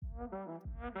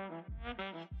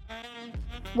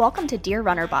Welcome to Dear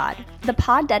Runner Bod, the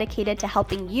pod dedicated to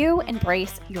helping you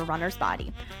embrace your runner's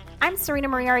body. I'm Serena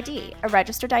Marie, a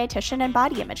registered dietitian and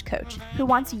body image coach who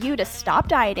wants you to stop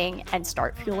dieting and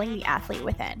start fueling the athlete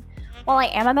within. While I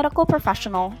am a medical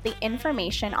professional, the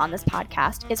information on this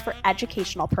podcast is for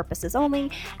educational purposes only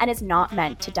and is not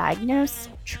meant to diagnose,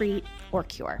 treat, or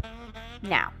cure.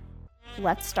 Now,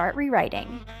 let's start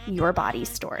rewriting your body's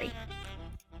story.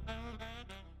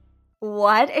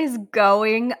 What is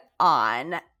going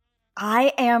on?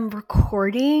 I am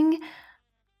recording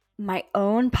my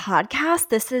own podcast.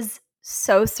 This is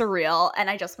so surreal, and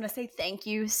I just want to say thank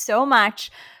you so much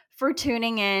for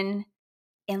tuning in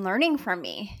and learning from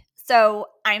me. So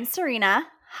I'm Serena.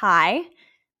 Hi.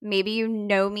 Maybe you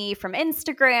know me from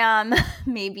Instagram.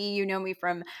 Maybe you know me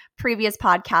from previous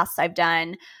podcasts I've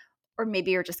done, or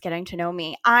maybe you're just getting to know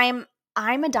me. I'm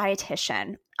a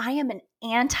dietitian. I am an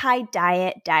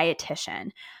anti-diet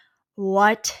dietitian.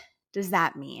 What does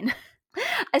that mean?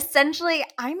 Essentially,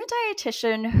 I'm a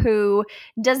dietitian who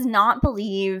does not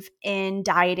believe in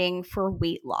dieting for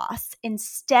weight loss.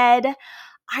 Instead,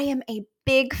 I am a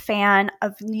big fan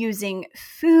of using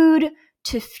food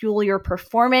to fuel your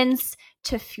performance,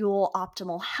 to fuel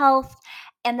optimal health,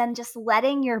 and then just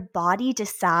letting your body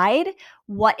decide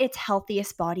what its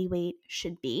healthiest body weight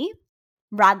should be,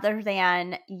 rather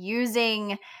than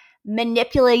using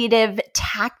manipulative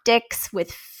tactics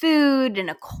with food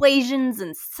and equations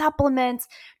and supplements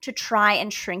to try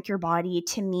and shrink your body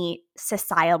to meet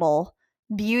societal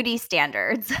beauty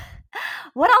standards.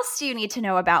 What else do you need to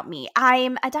know about me?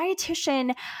 I'm a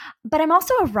dietitian, but I'm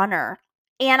also a runner.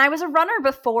 And I was a runner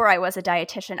before I was a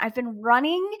dietitian. I've been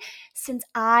running since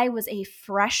I was a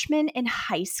freshman in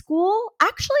high school.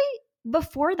 Actually,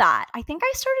 before that, I think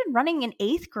I started running in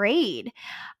 8th grade.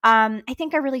 I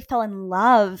think I really fell in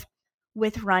love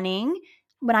with running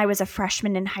when I was a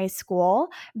freshman in high school,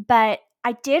 but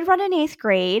I did run in 8th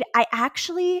grade. I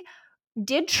actually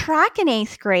did track in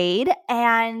 8th grade,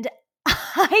 and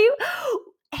I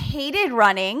hated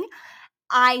running.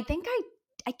 I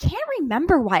can't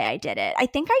remember why I did it. I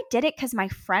think I did it because my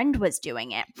friend was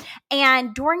doing it.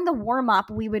 And during the warm-up,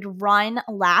 we would run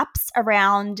laps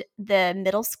around the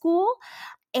middle school,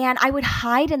 and I would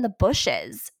hide in the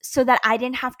bushes so that I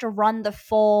didn't have to run the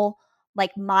full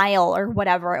mile or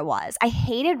whatever it was. I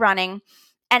hated running,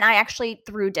 and I actually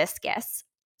threw discus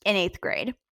in 8th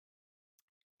grade.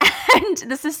 And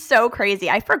this is so crazy.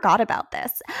 I forgot about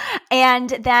this. And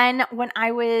then when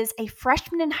I was a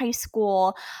freshman in high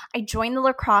school, I joined the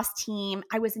lacrosse team.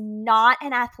 I was not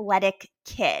an athletic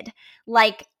kid.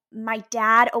 My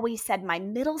dad always said my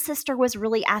middle sister was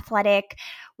really athletic,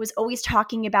 was always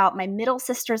talking about my middle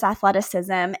sister's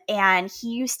athleticism. And he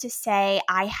used to say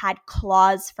I had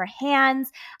claws for hands.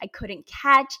 I couldn't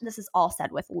catch. This is all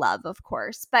said with love, of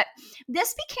course. But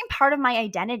this became part of my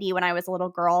identity when I was a little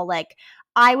girl.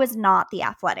 I was not the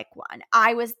athletic one.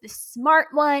 I was the smart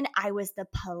one. I was the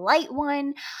polite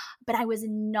one, but I was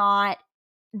not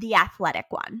the athletic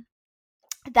one.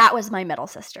 That was my middle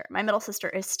sister. My middle sister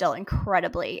is still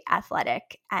incredibly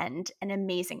athletic and an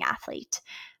amazing athlete,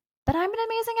 but I'm an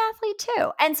amazing athlete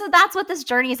too. And so that's what this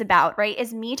journey is about, right?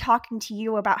 Is me talking to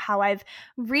you about how I've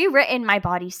rewritten my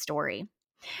body story.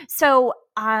 So,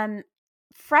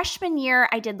 freshman year,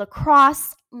 I did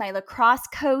lacrosse. My lacrosse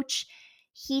coach,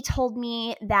 he told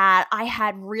me that I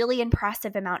had really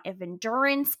impressive amount of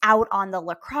endurance out on the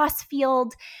lacrosse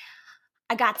field.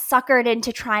 I got suckered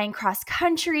into trying cross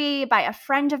country by a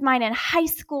friend of mine in high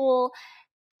school,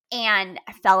 and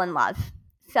I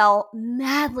fell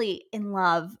madly in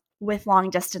love with long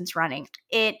distance running.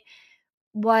 It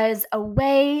was a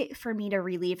way for me to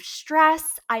relieve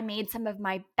stress. I made some of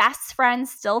my best friends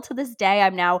still to this day.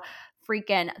 I'm now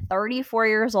freaking 34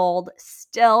 years old.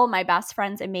 Still my best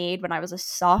friends I made when I was a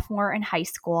sophomore in high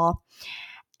school.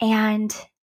 And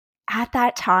at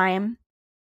that time,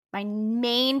 my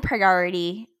main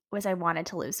priority was I wanted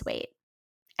to lose weight.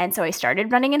 And so I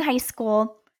started running in high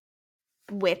school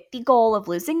with the goal of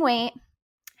losing weight.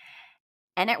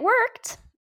 And it worked.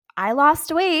 I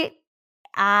lost weight.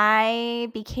 I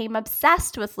became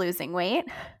obsessed with losing weight.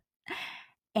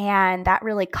 And that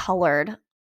really colored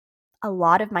a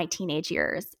lot of my teenage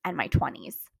years and my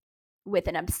 20s with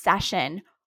an obsession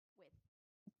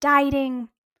with dieting,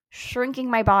 shrinking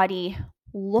my body,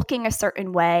 looking a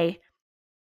certain way,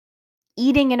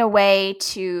 eating in a way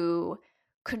to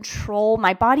control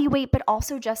my body weight, but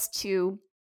also just to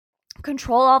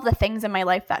control all the things in my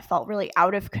life that felt really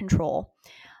out of control.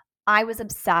 I was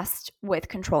obsessed with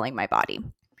controlling my body.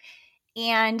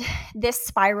 And this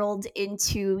spiraled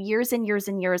into years and years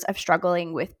and years of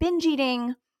struggling with binge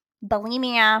eating,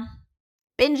 bulimia,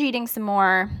 binge eating some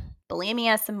more,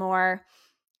 bulimia some more,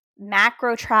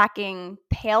 macro tracking,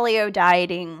 paleo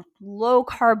dieting, low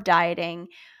carb dieting,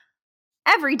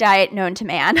 every diet known to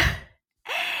man.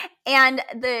 And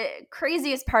the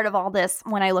craziest part of all this,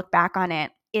 when I look back on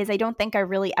it, is I don't think I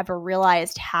really ever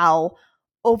realized how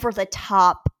over the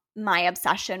top my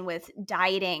obsession with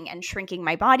dieting and shrinking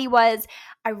my body was.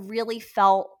 I really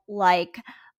felt like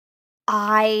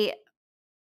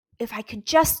if I could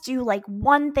just do like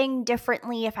one thing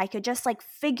differently, if I could just like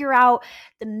figure out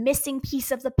the missing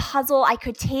piece of the puzzle, I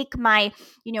could take my,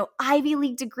 Ivy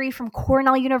League degree from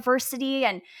Cornell University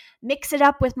and mix it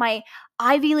up with my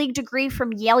Ivy League degree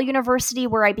from Yale University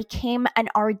where I became an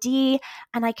RD,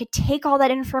 and I could take all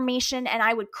that information and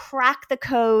I would crack the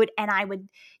code and I would,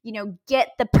 get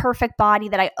the perfect body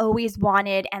that I always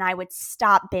wanted, and I would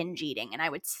stop binge eating and I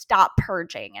would stop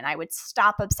purging and I would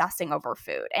stop obsessing over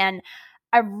food. And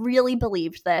I really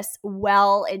believed this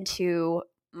well into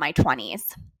my 20s.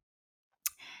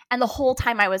 And the whole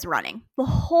time I was running,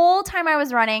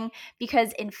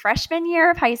 because in freshman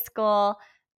year of high school,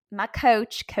 my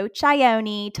coach, Coach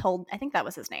Ione, I think that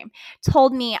was his name,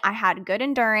 told me I had good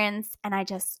endurance, and I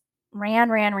just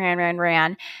ran.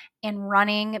 And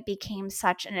running became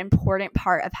such an important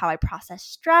part of how I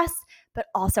processed stress, but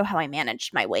also how I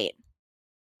managed my weight.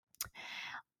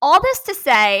 All this to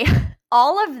say,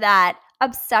 all of that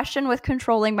obsession with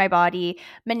controlling my body,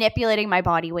 manipulating my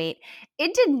body weight,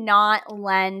 it did not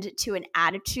lend to an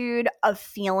attitude of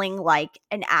feeling like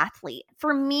an athlete.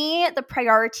 For me, the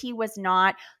priority was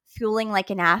not feeling like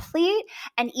an athlete.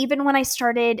 And even when I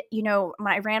started, when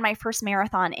I ran my first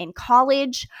marathon in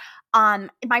college,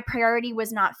 my priority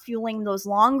was not fueling those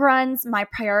long runs. My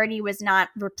priority was not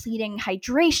repleting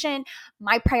hydration.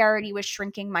 My priority was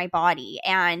shrinking my body.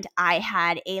 And I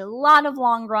had a lot of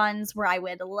long runs where I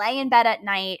would lay in bed at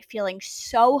night feeling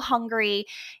so hungry,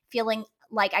 feeling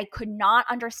like I could not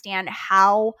understand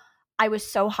how I was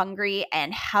so hungry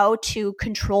and how to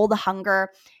control the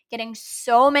hunger, getting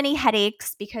so many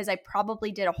headaches because I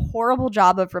probably did a horrible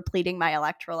job of repleting my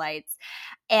electrolytes,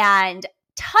 and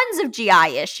tons of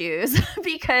GI issues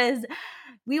because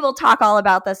we will talk all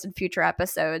about this in future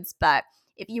episodes. But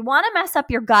if you want to mess up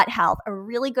your gut health, a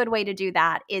really good way to do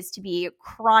that is to be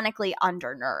chronically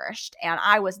undernourished. And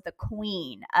I was the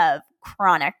queen of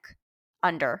chronic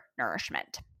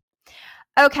undernourishment.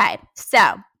 Okay,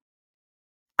 so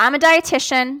I'm a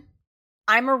dietitian.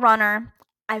 I'm a runner.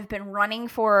 I've been running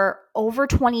for over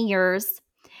 20 years.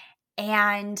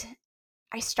 And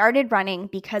I started running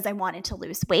because I wanted to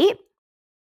lose weight.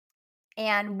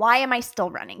 And why am I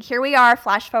still running? Here we are,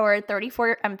 flash forward,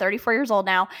 I'm 34 years old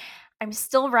now. I'm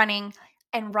still running,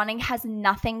 and running has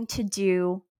nothing to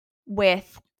do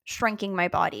with shrinking my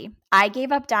body. I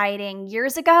gave up dieting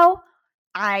years ago.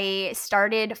 I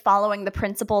started following the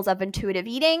principles of intuitive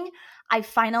eating. I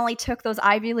finally took those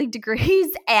Ivy League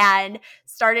degrees and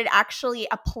started actually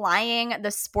applying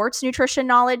the sports nutrition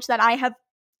knowledge that I have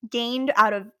gained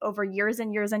out of over years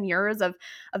and years and years of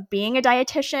being a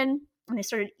dietitian. And I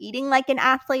started eating like an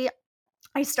athlete.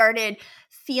 I started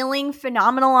feeling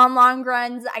phenomenal on long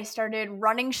runs. I started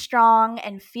running strong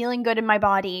and feeling good in my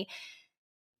body.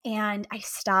 And I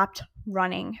stopped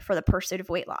running for the pursuit of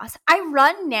weight loss. I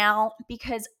run now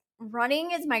because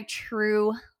running is my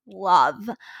true love.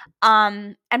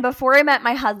 And before I met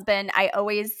my husband, I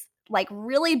always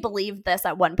really believed this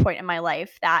at one point in my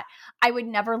life, that I would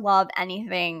never love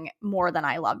anything more than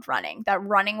I loved running, that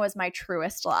running was my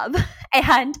truest love.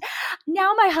 And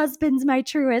now my husband's my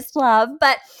truest love,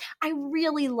 but I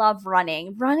really love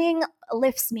running. Running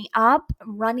lifts me up.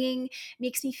 Running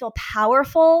makes me feel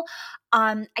powerful.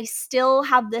 I still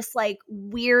have this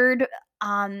weird,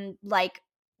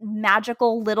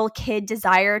 magical little kid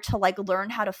desire to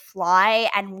learn how to fly,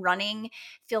 and running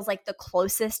feels like the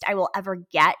closest I will ever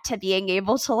get to being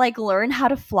able to learn how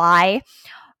to fly.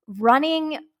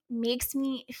 Running makes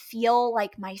me feel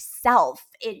like myself.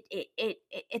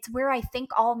 It's where I think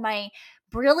all my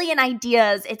brilliant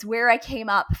ideas. It's where I came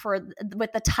up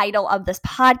with the title of this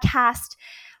podcast.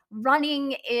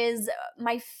 Running is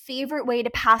my favorite way to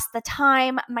pass the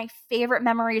time. My favorite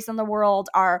memories in the world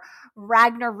are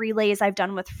Ragnar relays I've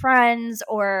done with friends,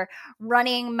 or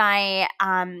running. My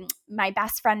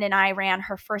best friend and I ran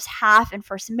her first half and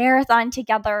first marathon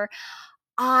together.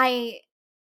 I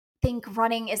think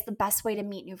running is the best way to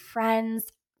meet new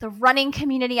friends. The running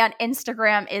community on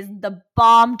Instagram is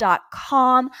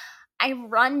thebomb.com. I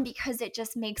run because it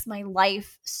just makes my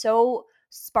life so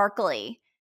sparkly.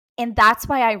 And that's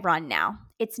why I run now.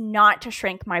 It's not to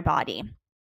shrink my body.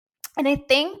 And I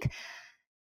think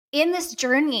in this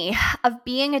journey of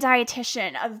being a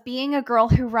dietitian, of being a girl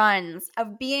who runs,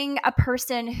 of being a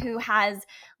person who has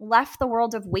left the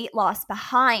world of weight loss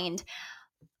behind,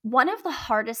 one of the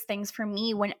hardest things for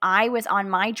me when I was on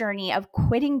my journey of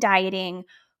quitting dieting,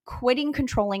 quitting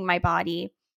controlling my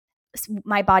body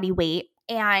weight,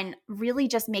 and really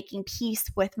just making peace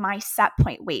with my set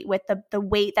point weight, with the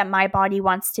weight that my body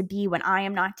wants to be when I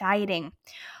am not dieting,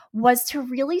 was to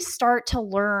really start to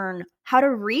learn how to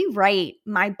rewrite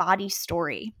my body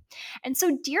story. And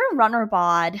so, dear Runner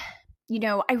Bod,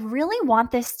 I really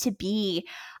want this to be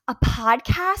a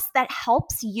podcast that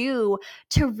helps you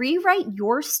to rewrite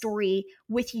your story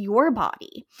with your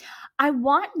body. I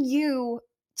want you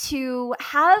to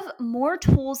have more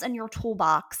tools in your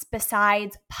toolbox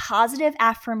besides positive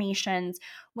affirmations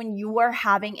when you are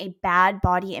having a bad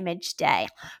body image day.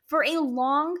 For a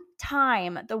long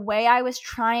time, the way I was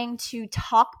trying to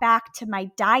talk back to my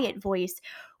diet voice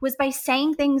was by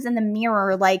saying things in the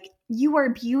mirror like, you are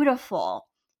beautiful,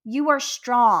 you are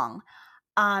strong,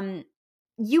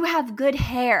 you have good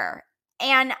hair.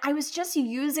 And I was just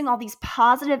using all these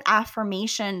positive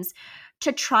affirmations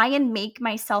to try and make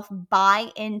myself buy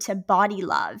into body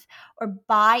love or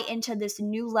buy into this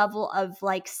new level of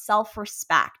like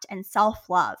self-respect and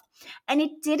self-love. And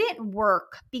it didn't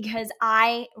work because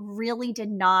I really did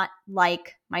not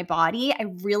like my body. I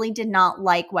really did not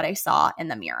like what I saw in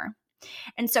the mirror.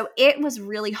 And so it was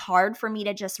really hard for me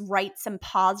to just write some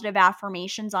positive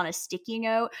affirmations on a sticky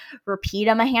note, repeat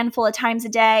them a handful of times a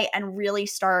day, and really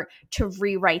start to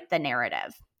rewrite the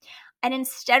narrative. And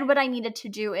instead, what I needed to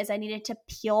do is I needed to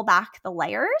peel back the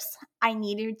layers. I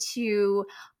needed to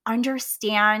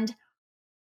understand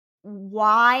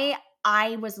why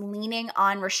I was leaning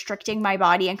on restricting my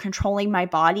body and controlling my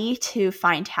body to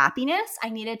find happiness. I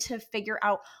needed to figure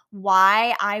out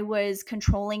why I was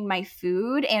controlling my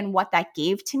food and what that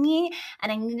gave to me.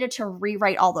 And I needed to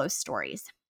rewrite all those stories.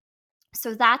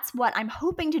 So that's what I'm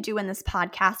hoping to do in this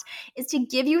podcast, is to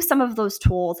give you some of those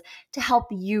tools to help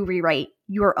you rewrite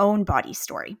your own body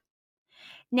story.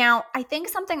 Now, I think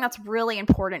something that's really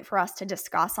important for us to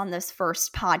discuss on this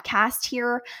first podcast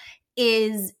here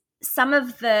is some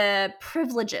of the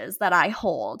privileges that I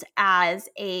hold as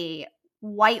a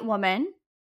white woman.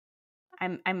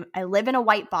 I live in a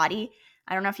white body.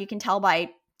 I don't know if you can tell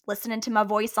by listening to my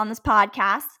voice on this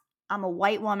podcast. I'm a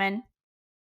white woman.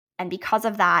 And because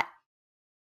of that,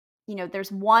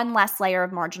 there's one less layer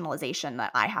of marginalization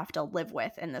that I have to live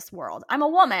with in this world. I'm a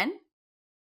woman,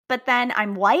 but then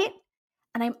I'm white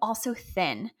and I'm also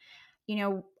thin.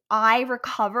 My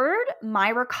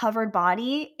recovered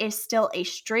body is still a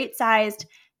straight-sized,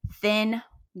 thin,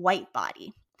 white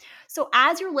body. So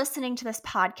as you're listening to this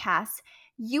podcast,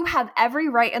 you have every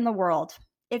right in the world.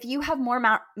 If you have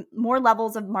more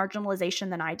levels of marginalization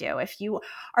than I do, if you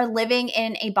are living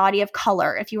in a body of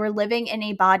color, if you are living in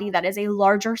a body that is a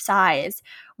larger size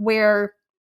where,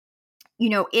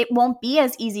 it won't be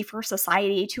as easy for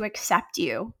society to accept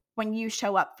you when you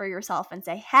show up for yourself and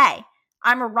say, hey,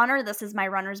 I'm a runner. This is my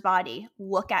runner's body.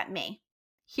 Look at me.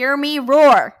 Hear me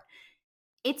roar.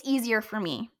 It's easier for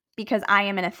me because I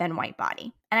am in a thin white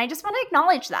body. And I just want to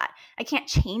acknowledge that. I can't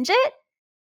change it.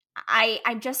 I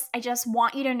just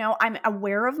want you to know I'm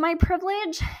aware of my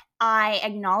privilege. I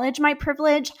acknowledge my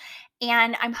privilege.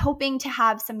 And I'm hoping to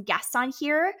have some guests on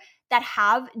here that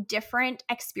have different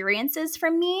experiences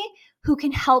from me who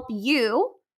can help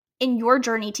you in your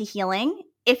journey to healing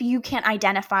if you can't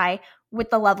identify with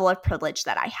the level of privilege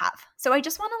that I have. So I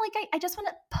just want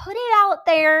to put it out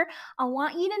there. I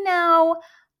want you to know,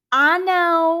 I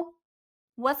know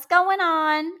what's going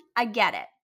on. I get it.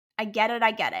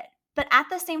 But at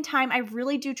the same time, I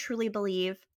really do truly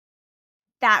believe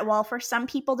that while for some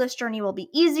people this journey will be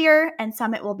easier and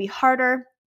some it will be harder,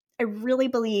 I really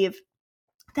believe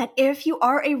that if you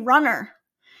are a runner,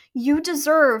 you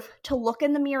deserve to look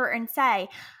in the mirror and say,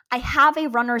 I have a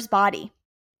runner's body.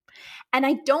 And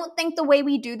I don't think the way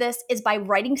we do this is by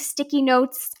writing sticky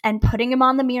notes and putting them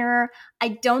on the mirror. I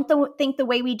don't think the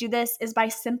way we do this is by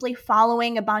simply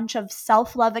following a bunch of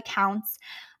self-love accounts.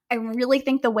 I really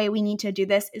think the way we need to do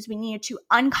this is we need to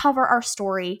uncover our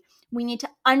story. We need to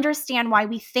understand why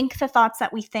we think the thoughts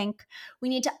that we think. We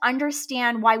need to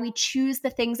understand why we choose the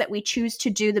things that we choose to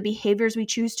do, the behaviors we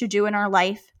choose to do in our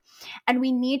life. And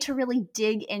we need to really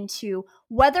dig into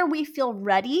whether we feel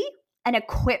ready and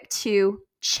equipped to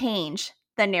change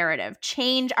the narrative,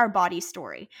 change our body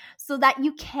story, so that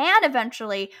you can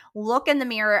eventually look in the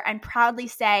mirror and proudly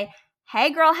say,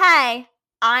 hey girl, hey,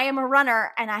 I am a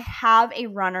runner and I have a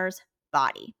runner's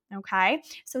body. Okay.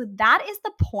 So that is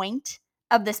the point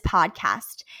of this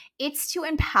podcast. It's to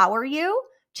empower you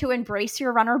to embrace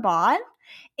your runner bod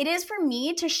It is for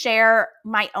me to share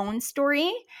my own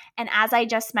story. And as I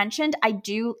just mentioned, I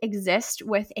do exist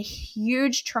with a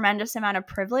huge, tremendous amount of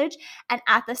privilege. And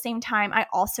at the same time, I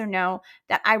also know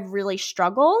that I really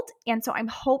struggled. And so I'm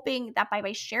hoping that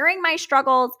by sharing my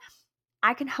struggles,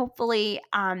 I can hopefully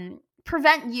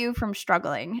prevent you from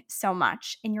struggling so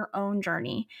much in your own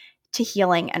journey to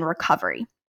healing and recovery.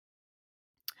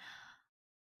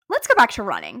 Let's go back to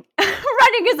running.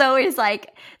 Running is always like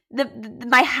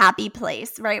my happy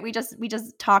place, right? We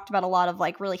just talked about a lot of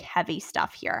like really heavy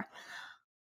stuff here.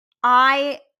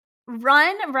 I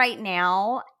run right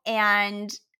now,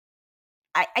 and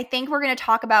I think we're going to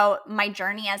talk about my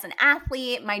journey as an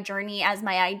athlete, my journey as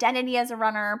my identity as a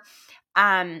runner.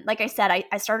 Like I said,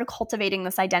 I started cultivating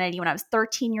this identity when I was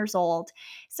 13 years old.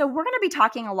 So we're going to be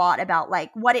talking a lot about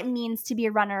like what it means to be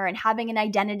a runner and having an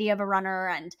identity of a runner.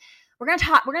 And we're going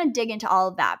to dig into all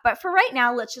of that. But for right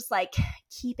now, let's just like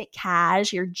keep it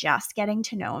cash. You're just getting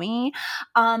to know me.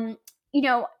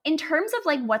 In terms of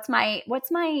like what's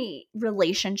my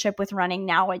relationship with running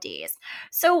nowadays.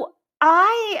 So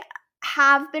I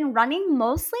have been running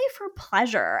mostly for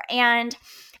pleasure. And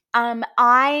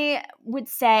I would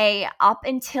say up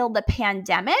until the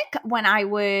pandemic, when I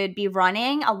would be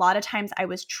running, a lot of times I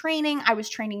was training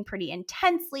pretty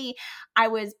intensely. I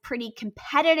was pretty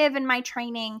competitive in my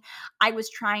training. I was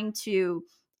trying to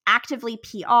actively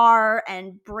PR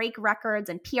and break records,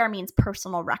 and PR means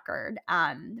personal record,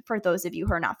 for those of you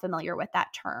who are not familiar with that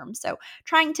term. So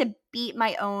trying to beat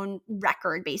my own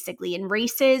record basically in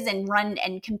races and run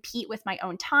and compete with my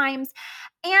own times.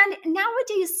 And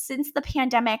nowadays, since the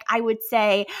pandemic, I would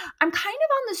say I'm kind of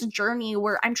on this journey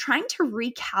where I'm trying to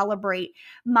recalibrate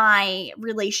my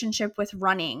relationship with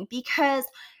running, because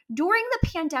during the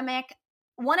pandemic,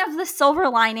 one of the silver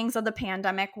linings of the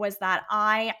pandemic was that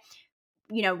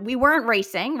we weren't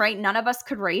racing, right? None of us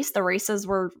could race. The races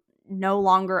were no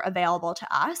longer available to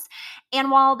us.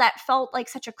 And while that felt like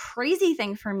such a crazy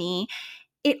thing for me,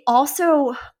 it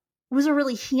also was a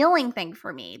really healing thing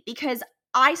for me, because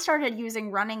I started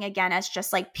using running again as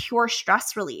just like pure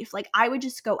stress relief. Like I would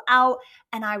just go out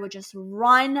and I would just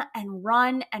run and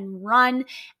run and run.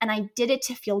 And I did it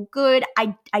to feel good.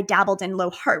 I dabbled in low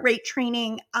heart rate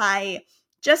training. I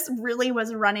just really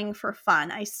was running for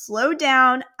fun. I slowed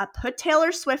down, I put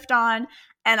Taylor Swift on,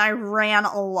 and I ran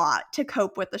a lot to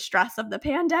cope with the stress of the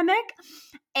pandemic.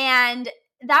 And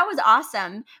that was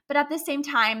awesome. But at the same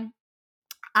time,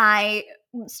 I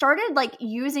started like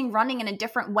using running in a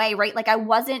different way, right? Like I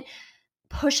wasn't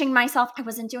pushing myself. I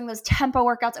wasn't doing those tempo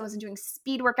workouts. I wasn't doing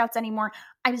speed workouts anymore.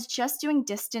 I was just doing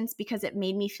distance because it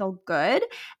made me feel good.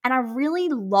 And I really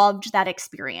loved that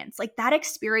experience. Like that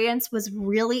experience was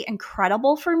really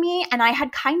incredible for me. And I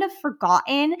had kind of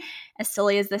forgotten, as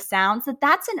silly as this sounds, that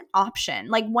that's an option.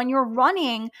 Like when you're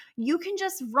running, you can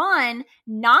just run,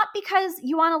 not because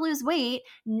you want to lose weight,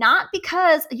 not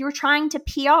because you're trying to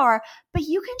PR, but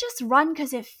you can just run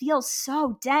because it feels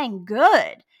so dang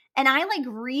good. And I like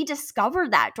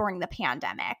rediscovered that during the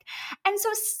pandemic. And so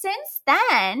since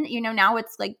then, now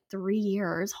it's like 3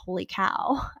 years. Holy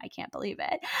cow. I can't believe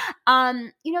it.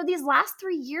 These last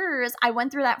 3 years, I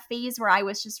went through that phase where I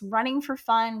was just running for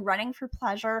fun, running for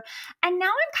pleasure. And now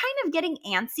I'm kind of getting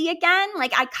antsy again.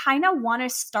 Like I kind of want to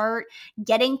start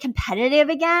getting competitive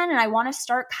again. And I want to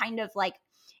start kind of like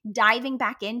diving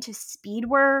back into speed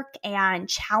work and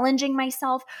challenging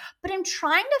myself, but I'm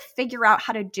trying to figure out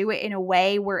how to do it in a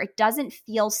way where it doesn't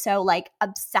feel so like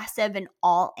obsessive and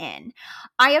all in.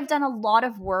 I have done a lot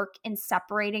of work in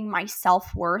separating my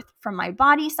self-worth from my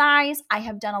body size. I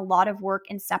have done a lot of work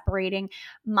in separating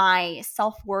my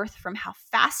self-worth from how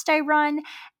fast I run.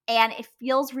 And it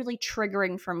feels really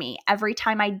triggering for me. Every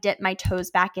time I dip my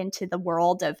toes back into the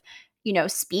world of,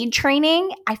 speed training,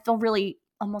 I feel really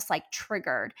almost like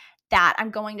triggered that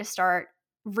I'm going to start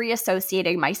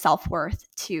reassociating my self-worth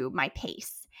to my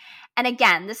pace. And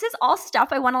again, this is all stuff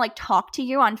I want to like talk to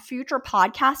you on future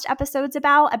podcast episodes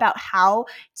about how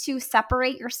to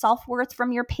separate your self-worth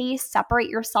from your pace, separate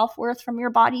your self-worth from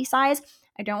your body size.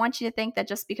 I don't want you to think that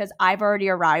just because I've already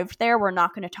arrived there, we're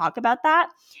not going to talk about that.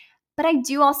 But I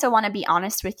do also want to be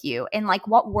honest with you in like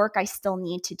what work I still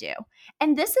need to do.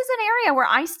 And this is an area where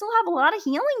I still have a lot of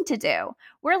healing to do.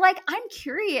 Where like I'm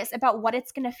curious about what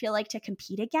it's going to feel like to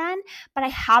compete again, but I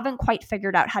haven't quite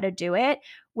figured out how to do it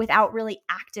without really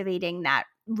activating that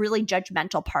really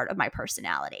judgmental part of my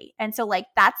personality. And so like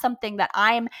that's something that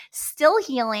I'm still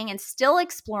healing and still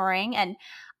exploring. And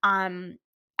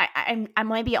I'm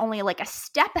maybe only like a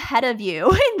step ahead of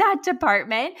you in that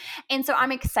department. And so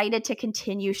I'm excited to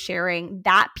continue sharing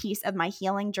that piece of my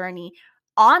healing journey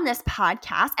on this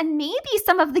podcast, and maybe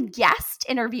some of the guest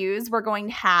interviews we're going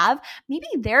to have, maybe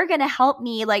they're going to help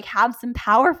me like have some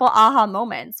powerful aha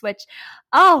moments, which,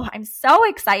 I'm so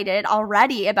excited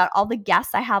already about all the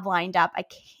guests I have lined up. I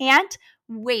can't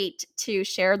wait to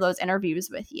share those interviews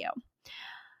with you.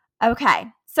 Okay,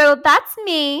 so that's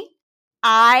me.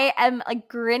 I am like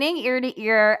grinning ear to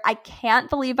ear. I can't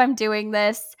believe I'm doing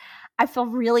this. I feel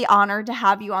really honored to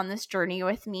have you on this journey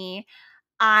with me.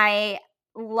 I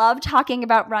love talking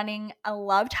about running. I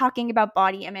love talking about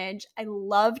body image. I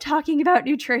love talking about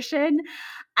nutrition.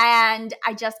 And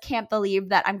I just can't believe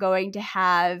that I'm going to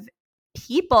have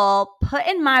people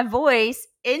putting my voice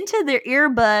into their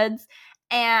earbuds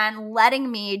and letting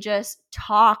me just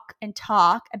talk and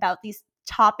talk about these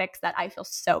topics that I feel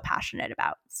so passionate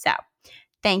about. So,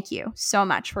 thank you so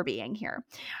much for being here.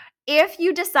 If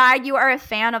you decide you are a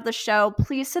fan of the show,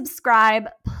 please subscribe.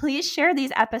 Please share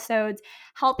these episodes.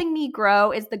 Helping me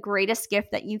grow is the greatest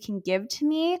gift that you can give to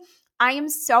me. I am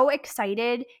so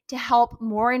excited to help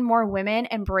more and more women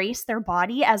embrace their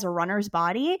body as a runner's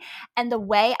body. And the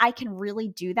way I can really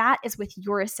do that is with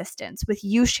your assistance, with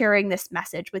you sharing this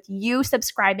message, with you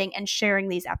subscribing and sharing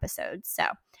these episodes. So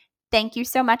thank you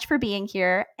so much for being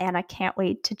here, and I can't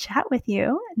wait to chat with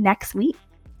you next week.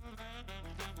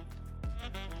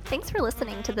 Thanks for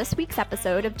listening to this week's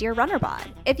episode of Dear Runner Bod.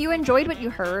 If you enjoyed what you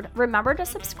heard, remember to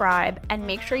subscribe and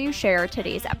make sure you share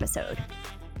today's episode.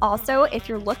 Also, if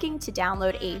you're looking to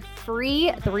download a free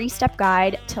 3-step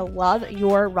guide to love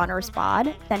your runner's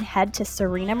bod, then head to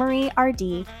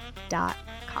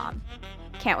serenamarierd.com.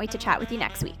 Can't wait to chat with you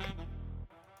next week.